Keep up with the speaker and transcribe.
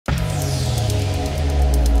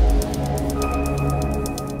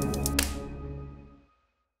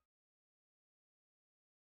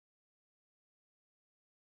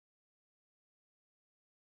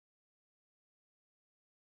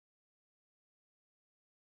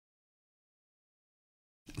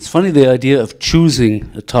It's funny, the idea of choosing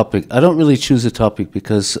a topic. I don't really choose a topic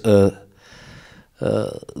because the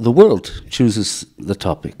world chooses the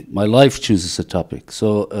topic. My life chooses a topic.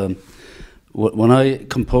 So when I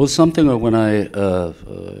compose something or when I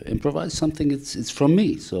improvise something, it's from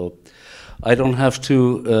me. So I don't have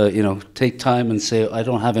to, take time and say, I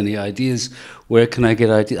don't have any ideas. Where can I get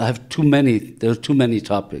ideas? I have too many. There are too many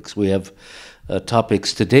topics. We have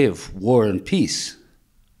topics today of war and peace.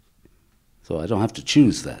 So I don't have to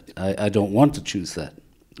choose that. I don't want to choose that,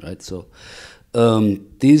 right? So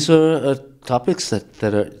these are topics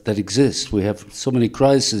that exist. We have so many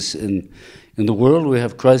crises in the world. We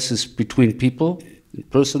have crisis between people,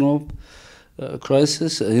 personal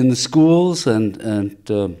crisis in the schools, and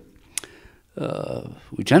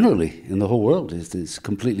we generally in the whole world is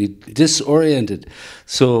completely disoriented.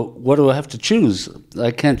 So what do I have to choose?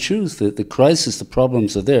 I can't choose. The crisis, the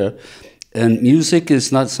problems are there, and music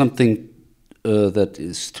is not something that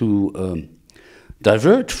is to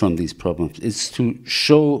divert from these problems. It's to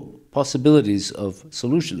show possibilities of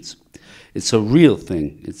solutions. It's a real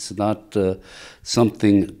thing. It's not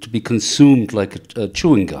something to be consumed like a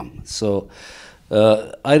chewing gum. So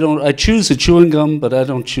I choose a chewing gum, but I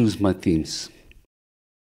don't choose my themes.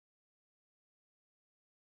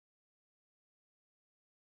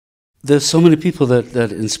 There's so many people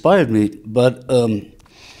that inspired me, but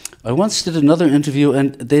I once did another interview,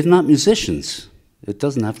 and they're not musicians. It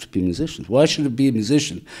doesn't have to be musicians. Why should it be a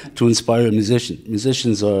musician to inspire a musician?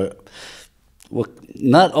 Musicians are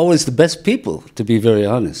not always the best people, to be very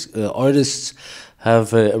honest. Artists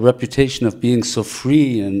have a reputation of being so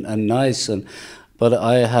free and nice, but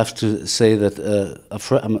I have to say that,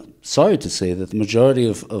 I'm sorry to say that the majority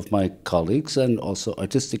of my colleagues, and also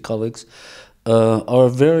artistic colleagues, are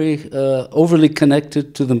very overly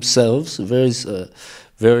connected to themselves,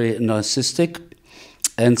 very narcissistic.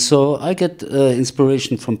 And so I get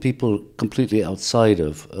inspiration from people completely outside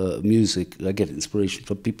of music. I get inspiration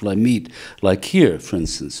from people I meet, like here, for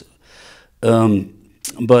instance.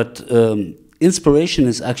 But inspiration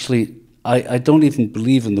is actually, I don't even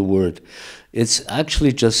believe in the word. It's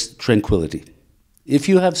actually just tranquility. If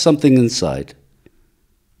you have something inside,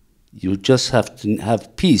 you just have to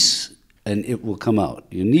have peace, and it will come out.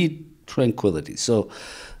 You need tranquility. So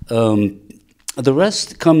the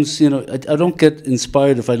rest comes, I don't get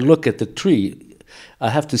inspired if I look at the tree. I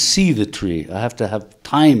have to see the tree. I have to have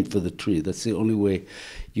time for the tree. That's the only way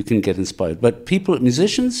you can get inspired. But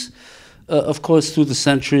musicians, of course, through the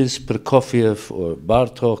centuries, Prokofiev or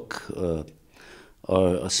Bartók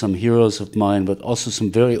are some heroes of mine, but also some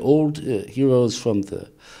very old heroes from the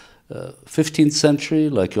 15th century,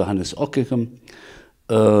 like Johannesa Ockeghema.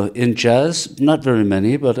 In jazz, not very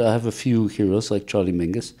many, but I have a few heroes like Charlesa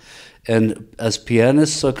Mingusa. And as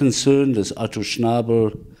pianists are concerned, there's Artur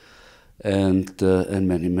Schnabel and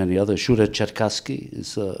many others. Shura Cherkassky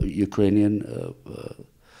is a Ukrainian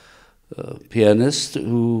pianist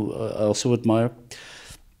who I also admire.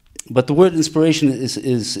 But the word inspiration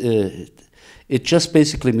it just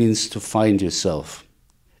basically means to find yourself.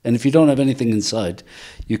 And if you don't have anything inside,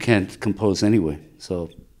 you can't compose anyway. So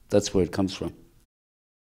that's where it comes from.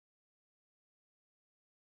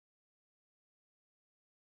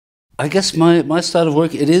 I guess my style of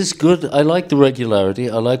work, it is good. I like the regularity.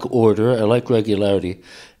 I like order. I like regularity.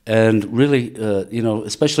 And really,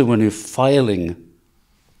 especially when you're filing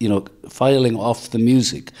off the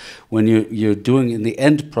music, when you're doing in the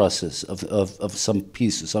end process of some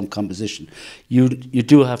piece or some composition, you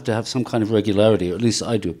do have to have some kind of regularity, or at least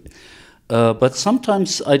I do. But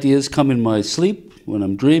sometimes ideas come in my sleep when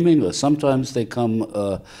I'm dreaming, or sometimes they come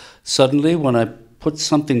suddenly when I put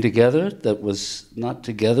something together that was not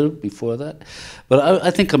together before that. But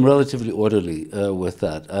I think I'm relatively orderly with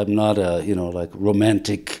that. I'm not like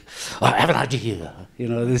romantic, I have an idea,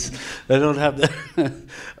 I don't have that.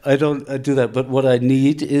 I do that. But what I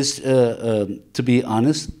need is, to be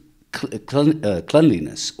honest,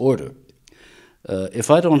 cleanliness, order.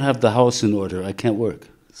 If I don't have the house in order, I can't work.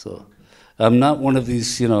 So I'm not one of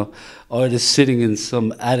these, artists sitting in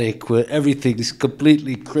some attic where everything's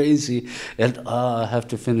completely crazy and I have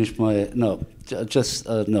to finish my, no, just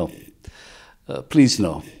no. Please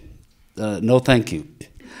no. No, thank you.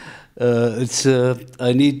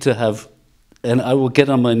 I need to have, and I will get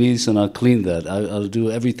on my knees and I'll clean that. I'll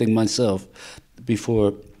do everything myself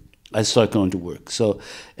before I start going to work. So,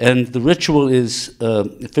 and the ritual is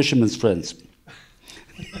fisherman's friends.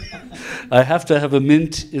 I have to have a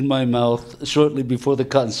mint in my mouth shortly before the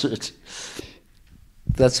concert.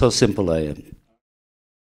 That's how simple I am.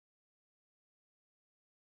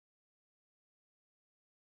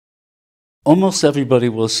 Almost everybody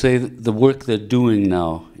will say that the work they're doing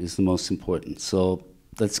now is the most important. So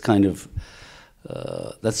that's kind of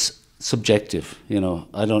that's subjective. You know,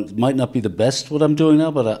 it might not be the best what I'm doing now,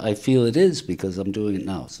 but I feel it is because I'm doing it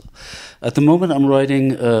now. So, at the moment, I'm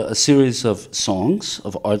writing a series of songs,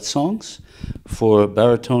 of art songs, for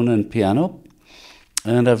baritone and piano,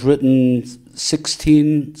 and I've written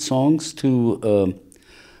 16 songs to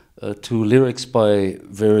lyrics by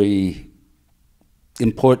very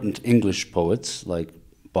important English poets like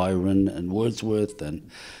Byron and Wordsworth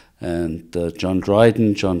and John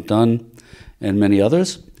Dryden, John Donne, and many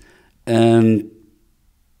others. And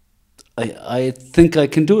I think I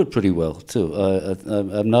can do it pretty well, too.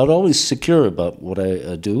 I'm not always secure about what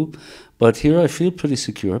I do, but here I feel pretty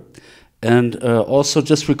secure. And also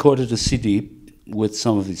just recorded a CD with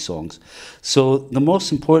some of these songs. So the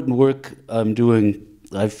most important work I'm doing,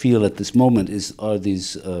 I feel at this moment, are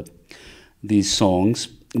these songs.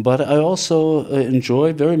 But I also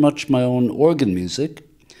enjoy very much my own organ music,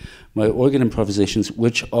 my organ improvisations,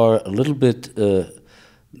 which are a little bit,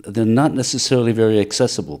 they're not necessarily very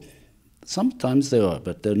accessible. Sometimes they are,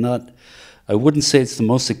 but they're not, I wouldn't say it's the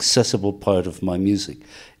most accessible part of my music.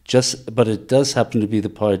 But it does happen to be the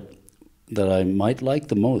part that I might like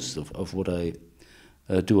the most of what I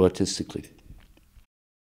do artistically.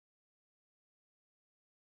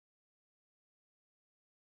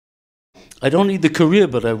 I don't need the career,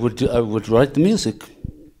 but I would write the music.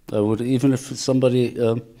 I would, even if somebody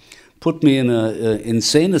put me in an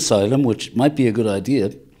insane asylum, which might be a good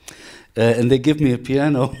idea, and they give me a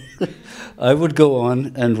piano, I would go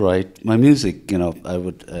on and write my music. You know, I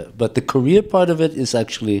would. But the career part of it is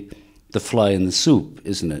actually the fly in the soup,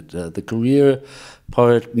 isn't it? The career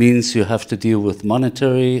part means you have to deal with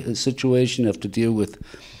monetary situation, you have to deal with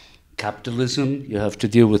capitalism, you have to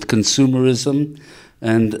deal with consumerism,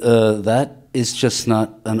 and that is just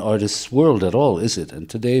not an artist's world at all, is it? And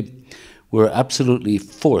today we're absolutely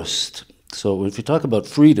forced. So if you talk about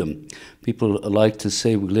freedom, people like to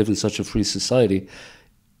say we live in such a free society.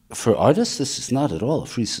 For artists, this is not at all a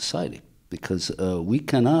free society, because we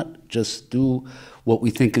cannot just do what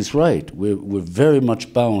we think is right. We're very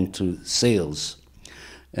much bound to sales.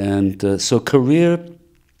 And so career,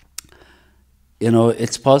 you know,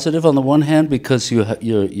 it's positive on the one hand because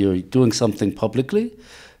you're doing something publicly.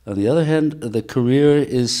 On the other hand, the career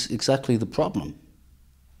is exactly the problem.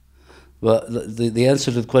 Well, the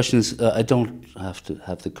answer to the question is I don't have to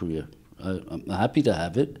have the career. I'm happy to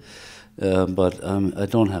have it, but I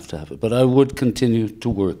don't have to have it. But I would continue to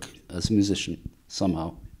work as a musician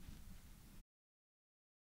somehow.